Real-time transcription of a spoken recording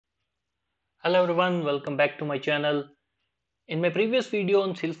Hello everyone, welcome back to my channel. In my previous video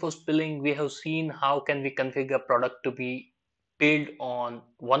on Salesforce billing, we have seen how can we configure product to be billed on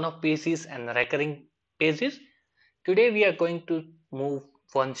one-off basis and recurring basis. Today we are going to move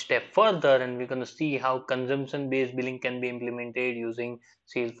one step further and we're going to see how consumption-based billing can be implemented using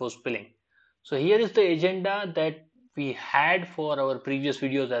Salesforce billing. So here is the agenda that we had for our previous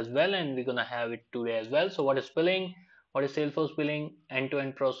videos as well, and we're going to have it today as well. So what is billing? What is Salesforce billing?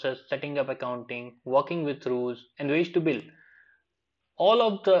 End-to-end process, setting up accounting, working with rules, and ways to bill. All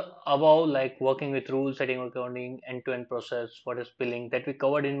of the above, like working with rules, setting up accounting, end-to-end process, what is billing, that we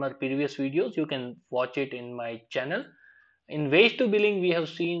covered in my previous videos. You can watch it in my channel. In ways to billing, we have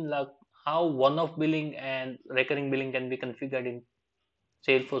seen like how one-off billing and recurring billing can be configured in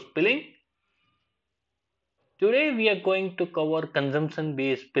Salesforce billing. Today we are going to cover consumption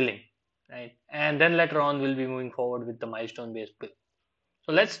based billing, right? And then later on we'll be moving forward with the milestone based bill.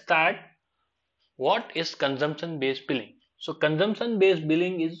 So let's start. What is consumption based billing? So consumption based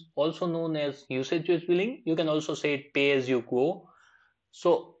billing is also known as usage based billing. You can also say it pay as you go.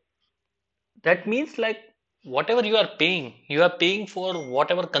 So that means like whatever you are paying for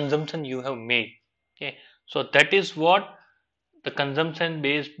whatever consumption you have made. Okay. So that is what the consumption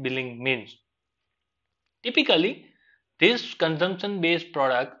based billing means. Typically, these consumption-based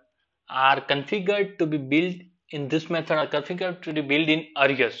products are configured to be built in this method are configured to be built in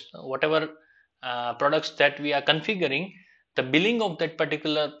arrears. Whatever products that we are configuring, the billing of that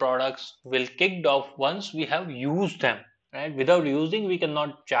particular products will kicked off once we have used them. Right? Without using, we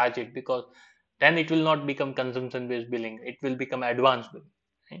cannot charge it because then it will not become consumption-based billing. It will become advanced billing.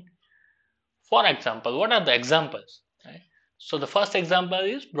 Right? For example, what are the examples? Right? So the first example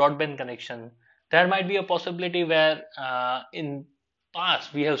is broadband connection. There might be a possibility where in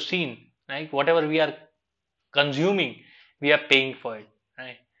past we have seen, right, whatever we are consuming, we are paying for it,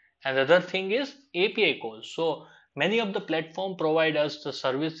 right? And the other thing is API calls. So many of the platform provide us the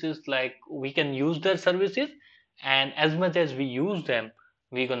services like we can use their services, and as much as we use them,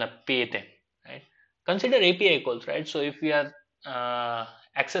 we're gonna pay them, right? Consider API calls, right? So if we are uh,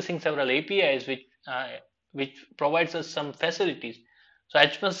 accessing several APIs which provides us some facilities, so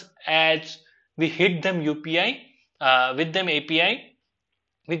as much as we hit them UPI with them API,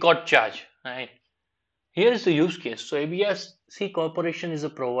 we got charged, right? Here is the use case. So ABS-C Corporation is a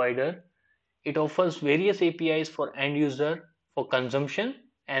provider. It offers various APIs for end user for consumption,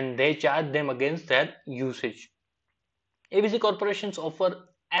 and they charge them against their usage. ABC corporations offer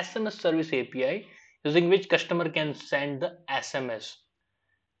SMS service API using which customer can send the SMS,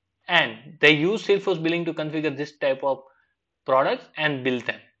 and they use Salesforce billing to configure this type of products and bill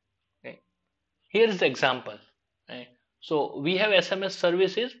them. Okay. Here is the example. Right? So we have SMS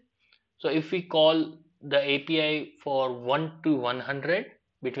services. So if we call the API for 1 to 100,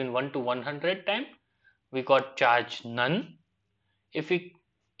 between 1 to 100 time, we got charge none. If we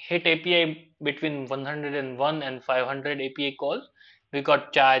hit API between 101 and 500 API calls, we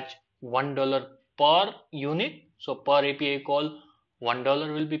got charge $1 per unit. So per API call,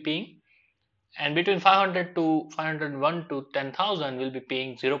 $1 will be paying. And between 500 to 501 to 10,000, we'll be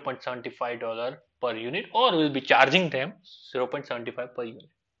paying $0.75 per unit, or we'll be charging them 0.75 per unit.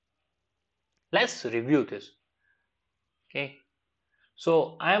 Let's review this. Okay.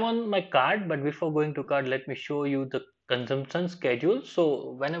 So I am on my card, but before going to card, let me show you the consumption schedule.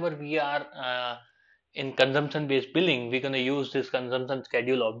 So whenever we are in consumption based billing, we're going to use this consumption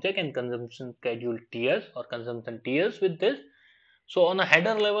schedule object and consumption schedule tiers or consumption tiers with this. So on a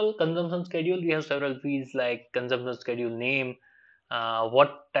header level consumption schedule, we have several fields like consumption schedule name,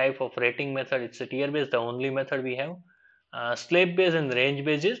 what type of rating method. It's a tier based, the only method we have. Slab based and range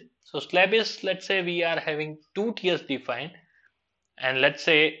basis. So slab is, let's say we are having two tiers defined, and let's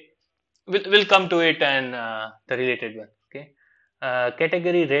say we'll come to it and the related one. Okay.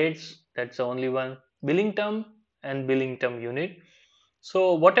 Category rates, that's the only one. Billing term and billing term unit.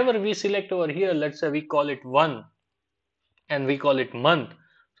 So whatever we select over here, let's say we call it one and we call it month.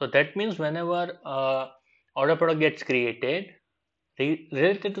 So that means whenever order product gets created,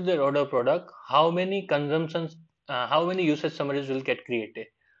 related to the order product, how many consumptions, how many usage summaries will get created.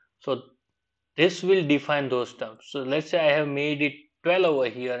 So this will define those terms. So let's say I have made it 12 over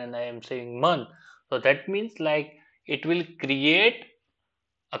here and I am saying month. So that means like it will create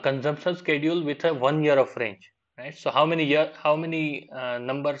a consumption schedule with a 1 year of range, right? So how many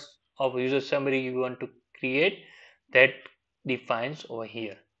numbers of user summary you want to create, that defines over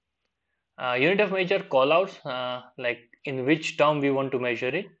here. Unit of measure callouts, like in which term we want to measure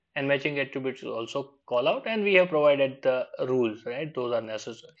it, and matching attributes is also call out, and we have provided the rules, right? Those are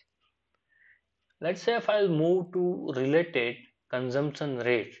necessary. Let's say if I'll move to related consumption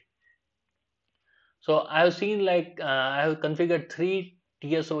rate. So I have seen like I have configured three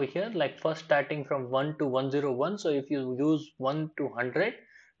tiers over here, like first starting from 1 to 101. So if you use 1 to 100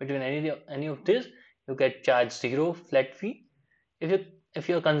 between any of this, you get charged zero flat fee. If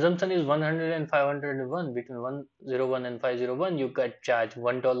your consumption is 100 and 501, between 101 and 501, you get charged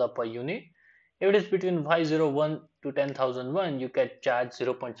 $1 per unit. If it is between 501 to 10,001, you get charged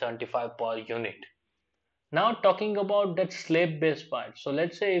 0.75 per unit. Now talking about that slab based part. So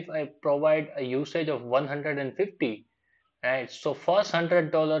let's say if I provide a usage of 150, right? So first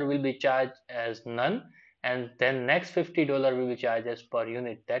 $100 will be charged as none, and then next $50 will be charged as per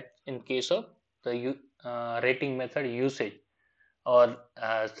unit. That in case of the rating method usage or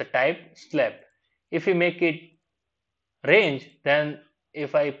the type slab. If you make it range, then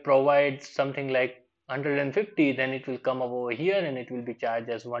if I provide something like 150, then it will come up over here and it will be charged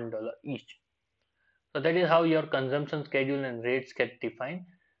as $1 each. So that is how your consumption schedule and rates get defined.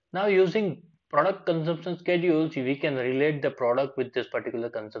 Now using product consumption schedules, we can relate the product with this particular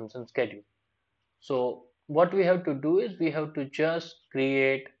consumption schedule. So what we have to do is we have to just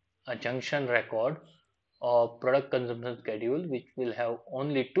create a junction record of product consumption schedule, which will have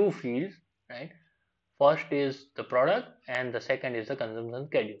only two fields, right? First is the product and the second is the consumption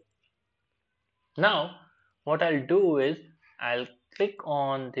schedule. Now what I'll do is I'll click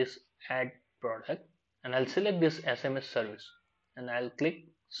on this add product and I'll select this SMS service and I'll click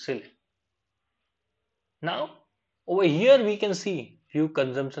select. Now over here we can see view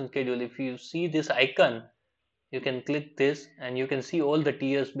consumption schedule. If you see this icon, you can click this and you can see all the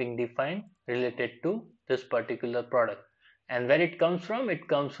tiers being defined related to this particular product. And where it comes from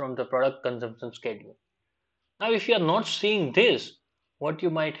the product consumption schedule. Now if you are not seeing this, what you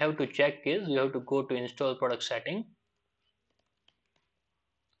might have to check is you have to go to install product setting.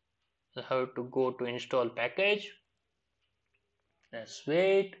 You have to go to install package. Let's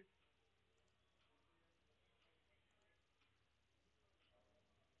wait.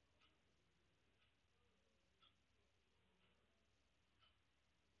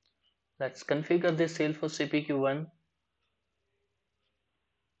 Let's configure this Salesforce CPQ one.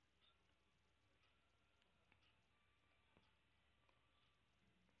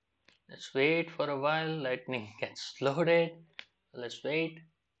 Let's wait for a while. Lightning gets loaded. Let's wait.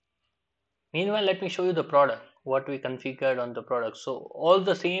 Meanwhile, let me show you the product, what we configured on the product. So all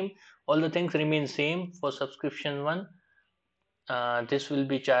the same, all the things remain same for subscription one. This will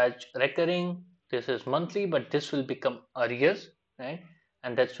be charged recurring. This is monthly, but this will become arrears, right?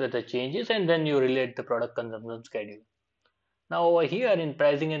 And that's where the change is. And then you relate the product consumption schedule. Now over here in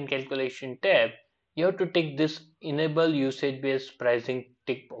pricing and calculation tab, you have to take this enable usage based pricing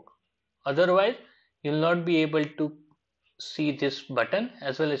tick box. Otherwise, you'll not be able to see this button,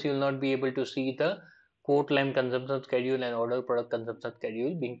 as well as you'll not be able to see the quote line consumption schedule and order product consumption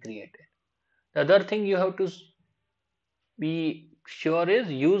schedule being created. The other thing you have to be sure is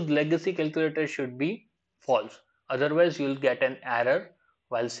use legacy calculator should be false. Otherwise, you'll get an error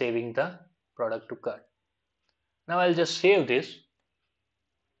while saving the product to cart. Now I'll just save this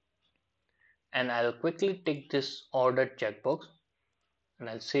and I'll quickly take this order checkbox and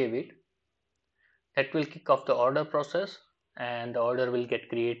I'll save it. That will kick off the order process and the order will get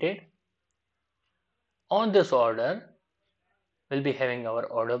created. On this order, we'll be having our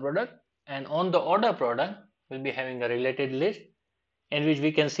order product, and on the order product, we'll be having a related list in which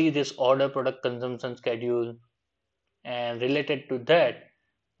we can see this order product consumption schedule, and related to that,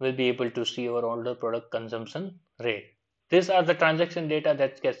 we'll be able to see our order product consumption rate. These are the transaction data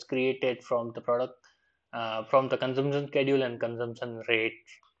that gets created from the product, from the consumption schedule and consumption rate.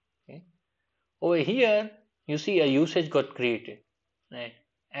 Okay. Over here, you see a usage got created, right?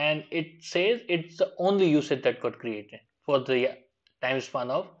 And it says it's the only usage that got created for the time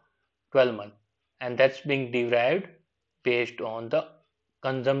span of 12 months, and that's being derived based on the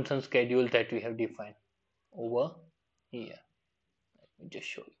consumption schedule that we have defined over here. Let me just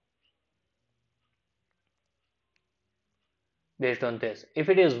show you. Based on this, if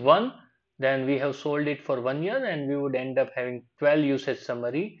it is 1, then we have sold it for 1 year and we would end up having 12 usage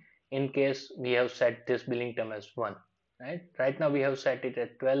summary in case we have set this billing term as 1. Right now we have set it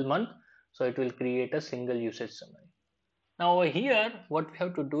at 12 months, so it will create a single usage summary. Now over here, what we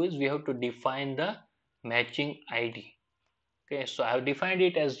have to do is we have to define the matching ID. Okay, so I have defined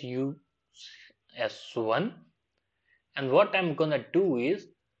it as US1, and what I'm gonna do is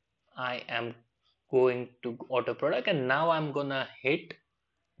I am going to auto product, and now I'm gonna hit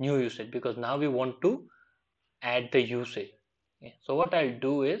new usage because now we want to add the usage. Okay, so what I'll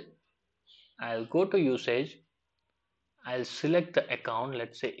do is I'll go to usage, I'll select the account,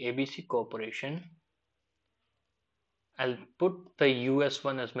 let's say ABC Corporation. I'll put the US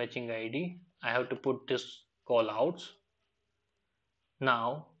one as matching ID. I have to put this call outs.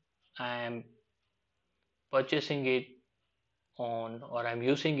 Now I am purchasing it on, or I'm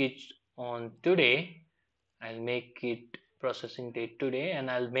using it on today. I'll make it processing date today, and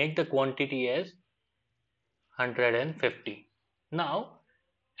I'll make the quantity as 150. Now,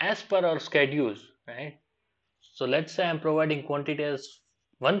 as per our schedules, right? So let's say I'm providing quantity as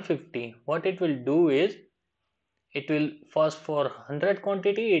 150. What it will do is, it will first for 100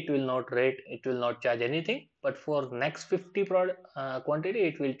 quantity, it will not charge anything. But for next 50 quantity,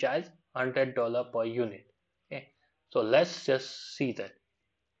 it will charge $100 per unit. Okay. So let's just see that.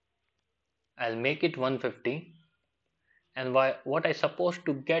 I'll make it 150, and what I supposed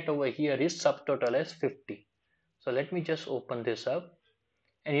to get over here is subtotal as 50. So let me just open this up,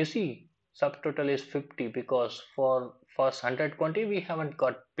 and you see subtotal is 50 because for first 100 quantity we haven't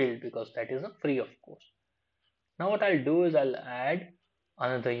got billed because that is a free of course. Now what I'll do is I'll add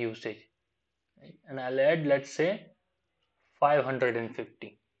another usage, right? And I'll add, let's say,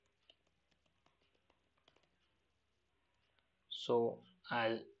 550. So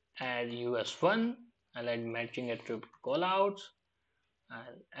I'll add US1, I'll add matching attribute callouts,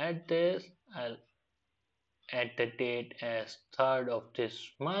 I'll add this, I'll add the date as 3rd of this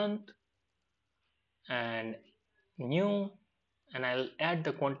month and new, and I'll add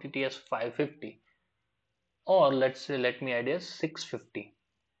the quantity as 550, or let's say let me add as 650.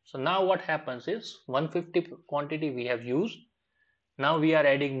 So now what happens is 150 quantity we have used. Now we are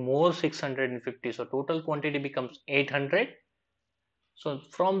adding more 650, so total quantity becomes 800. So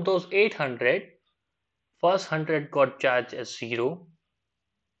from those 800, first 100 got charged as 0,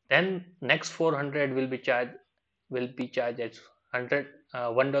 then next 400 will be charged as 100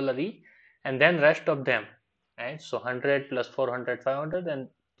 $1 each, and then rest of them, right? So 100 plus 400 500, and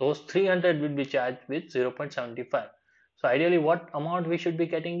those 300 will be charged with 0.75. So ideally what amount we should be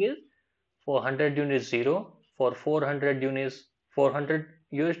getting is, for 100 units 0, for 400 units 400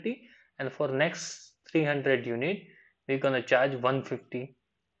 USD, and for next 300 unit we're gonna charge 150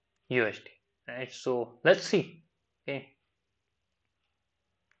 USD, right? So let's see. Okay,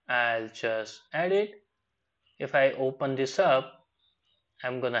 I'll just add it. If I open this up,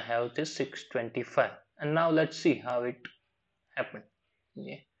 I'm gonna have this 625, and now let's see how it happened.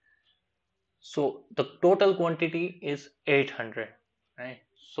 Yeah. So the total quantity is 800, right?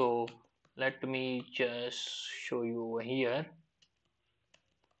 So let me just show you over here.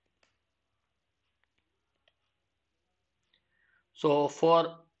 So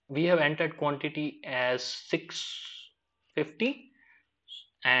for we have entered quantity as 650,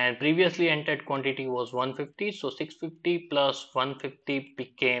 and previously entered quantity was 150. So 650 plus 150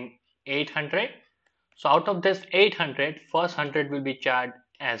 became 800. So out of this 800, first 100 will be charged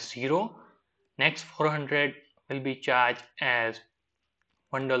as 0, next 400 will be charged as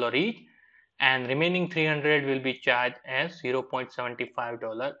 $1 each, and remaining 300 will be charged as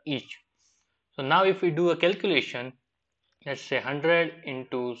 $0.75 each. So now if we do a calculation, let's say 100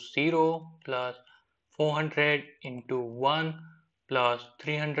 into 0 plus 400 into 1 plus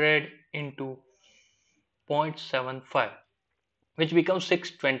 300 into 0.75, which becomes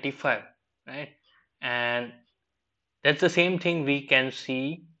 625, right? And that's the same thing we can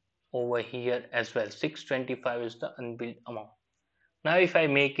see over here as well. 625 is the unbilled amount. Now if I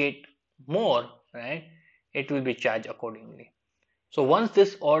make it more, right, it will be charged accordingly. So once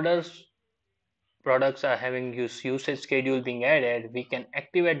this orders products are having usage schedule being added, we can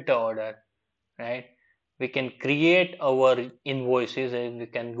activate the order, right? We can create our invoices and we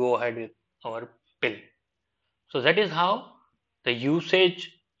can go ahead with our bill. So that is how the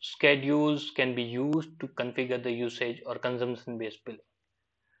usage schedules can be used to configure the usage or consumption based billing.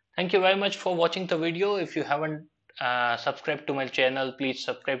 Thank you very much for watching the video. If you haven't subscribed to my channel, please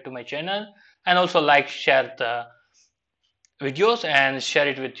subscribe to my channel, and also like, share the videos and share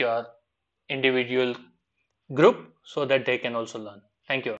it with your individual group so that they can also learn. Thank you.